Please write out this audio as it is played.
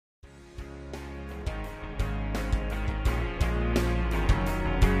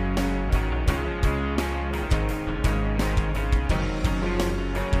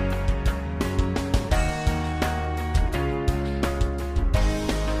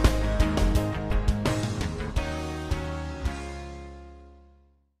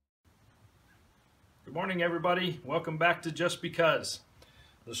Good morning, everybody. Welcome back to Just Because.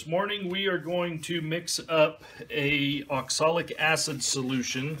 This morning we are going to mix up a oxalic acid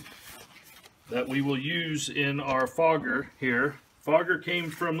solution that we will use in our fogger here. Fogger came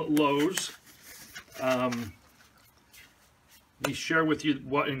from Lowe's. Let me share with you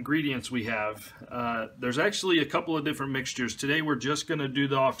what ingredients we have. There's actually a couple of different mixtures. Today we're just going to do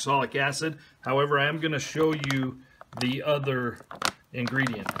the oxalic acid. However, I am going to show you the other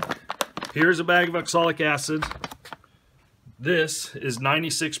ingredient. Here's a bag of oxalic acid. This is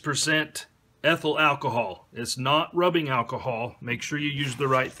 96% ethyl alcohol. It's not rubbing alcohol. Make sure you use the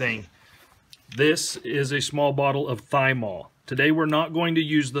right thing. This is a small bottle of Thymol. Today we're not going to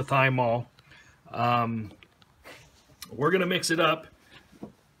use the Thymol. We're going to mix it up.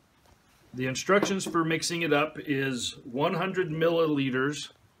 The instructions for mixing it up is 100 milliliters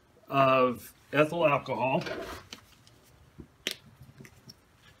of ethyl alcohol.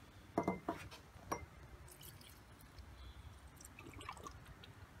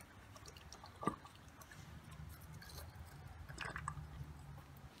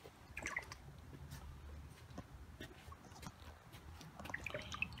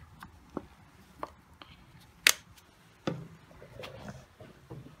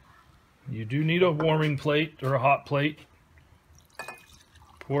 You do need a warming plate or a hot plate.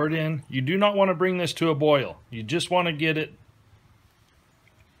 Pour it in. You do not want to bring this to a boil. You just want to get it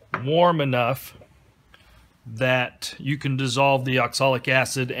warm enough that you can dissolve the oxalic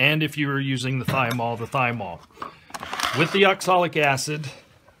acid, and if you were using the Thymol, the Thymol. With the oxalic acid,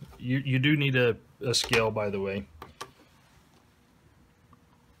 you do need a scale, by the way.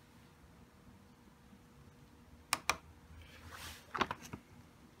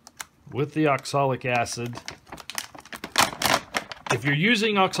 With the oxalic acid, if you're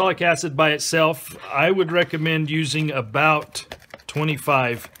using oxalic acid by itself, I would recommend using about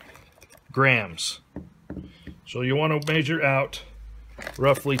 25 grams. So you want to measure out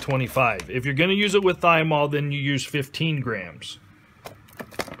roughly 25. If you're going to use it with Thymol, then you use 15 grams.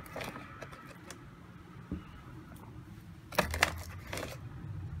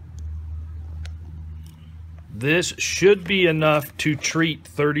 This should be enough to treat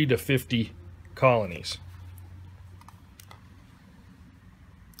 30 to 50 colonies.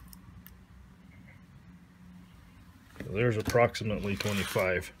 So there's approximately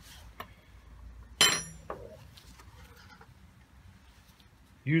 25.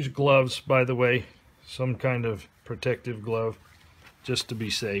 Use gloves, by the way, some kind of protective glove, just to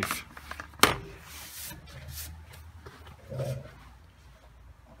be safe.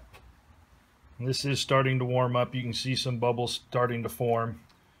 This is starting to warm up. You can see some bubbles starting to form.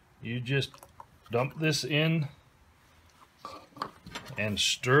 You just dump this in and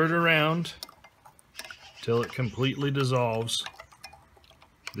stir it around till it completely dissolves.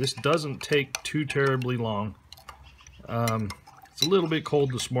 This doesn't take too terribly long. It's a little bit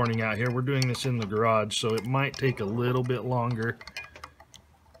cold this morning out here. We're doing this in the garage, so it might take a little bit longer.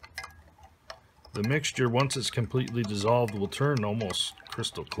 The mixture, once it's completely dissolved, will turn almost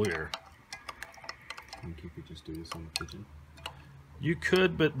crystal clear. I think you could just do this in the kitchen. You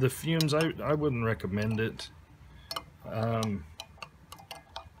could, but the fumes, I wouldn't recommend it.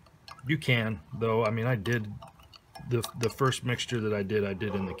 You can, though. I mean, I did the first mixture that I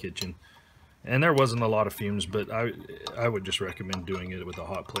did in the kitchen, and there wasn't a lot of fumes, but I would just recommend doing it with a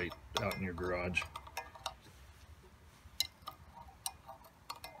hot plate out in your garage.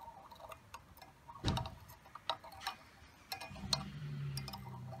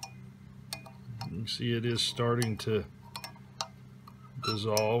 You can see it is starting to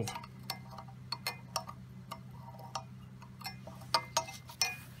dissolve.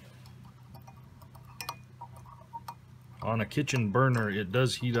 On a kitchen burner, it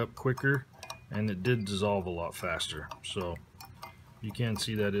does heat up quicker, and it did dissolve a lot faster. So you can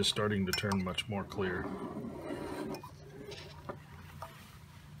see that is starting to turn much more clear.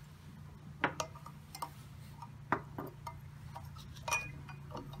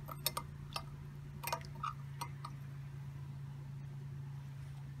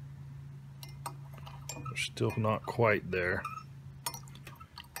 We're still not quite there.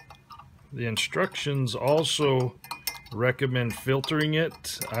 The instructions also recommend filtering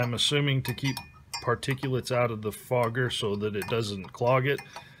it. I'm assuming to keep particulates out of the fogger so that it doesn't clog it.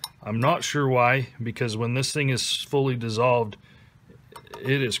 I'm not sure why, because when this thing is fully dissolved,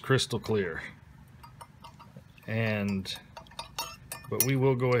 it is crystal clear. But we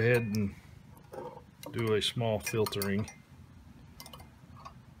will go ahead and do a small filtering.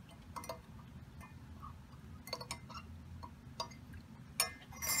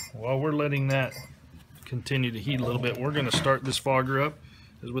 While we're letting that continue to heat a little bit, we're going to start this fogger up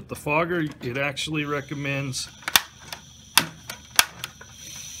is with the fogger, it actually recommends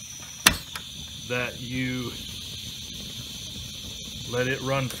that you let it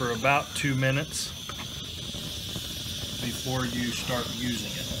run for about 2 minutes before you start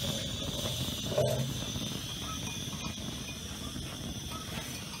using it.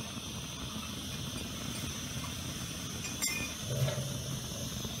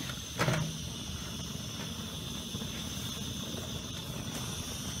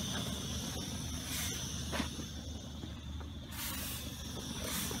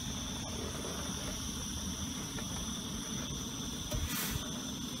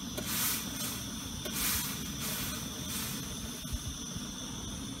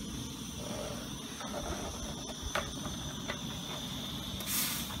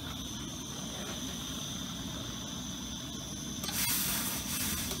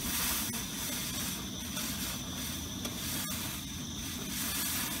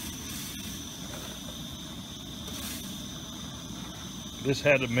 This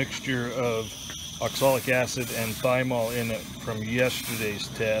had a mixture of oxalic acid and thymol in it from yesterday's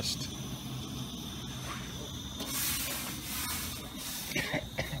test.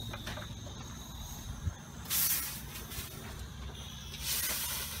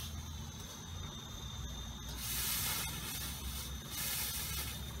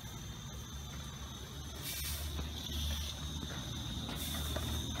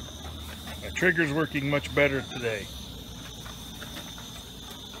 My trigger's working much better today.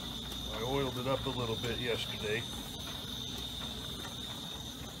 I oiled it up a little bit yesterday.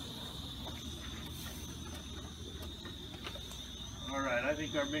 Alright, I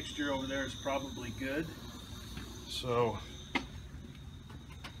think our mixture over there is probably good. So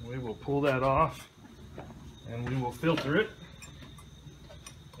we will pull that off and we will filter it.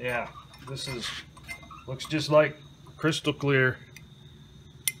 Yeah, this looks just like crystal clear.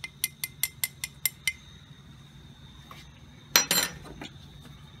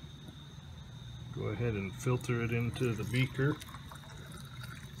 Go ahead and filter it into the beaker.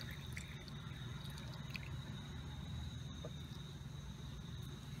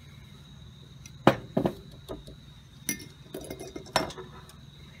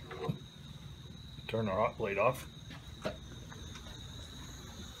 Turn our hot plate off.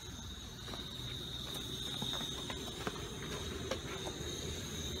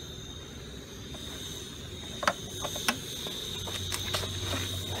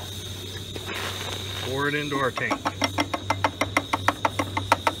 Pour it into our tank.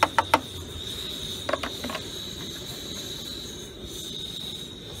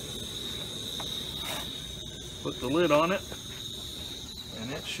 Put the lid on it,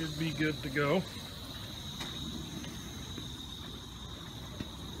 and it should be good to go.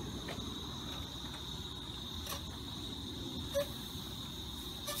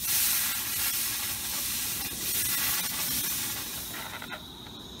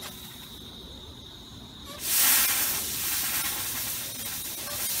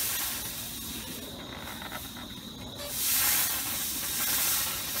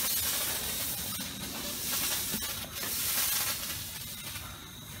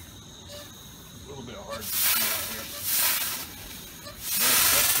 Hard to see out here.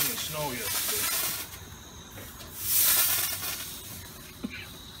 That's in the snow yesterday.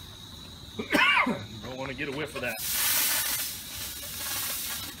 Don't want to get a whiff of that.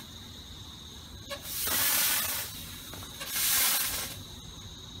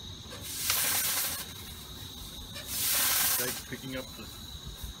 Thanks picking up the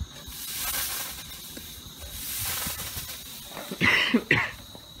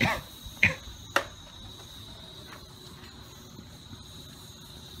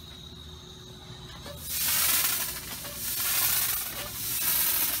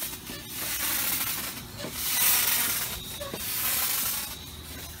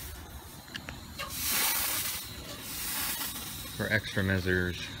For extra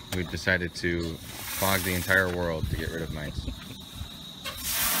measures, we decided to fog the entire world to get rid of mites.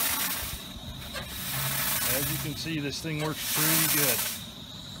 As you can see, this thing works pretty good.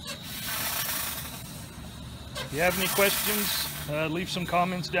 If you have any questions, leave some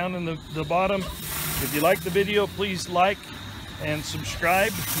comments down in the bottom. If you like the video, please like and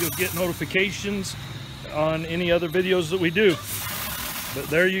subscribe. You'll get notifications on any other videos that we do.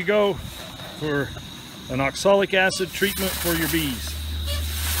 But there you go for an oxalic acid treatment for your bees.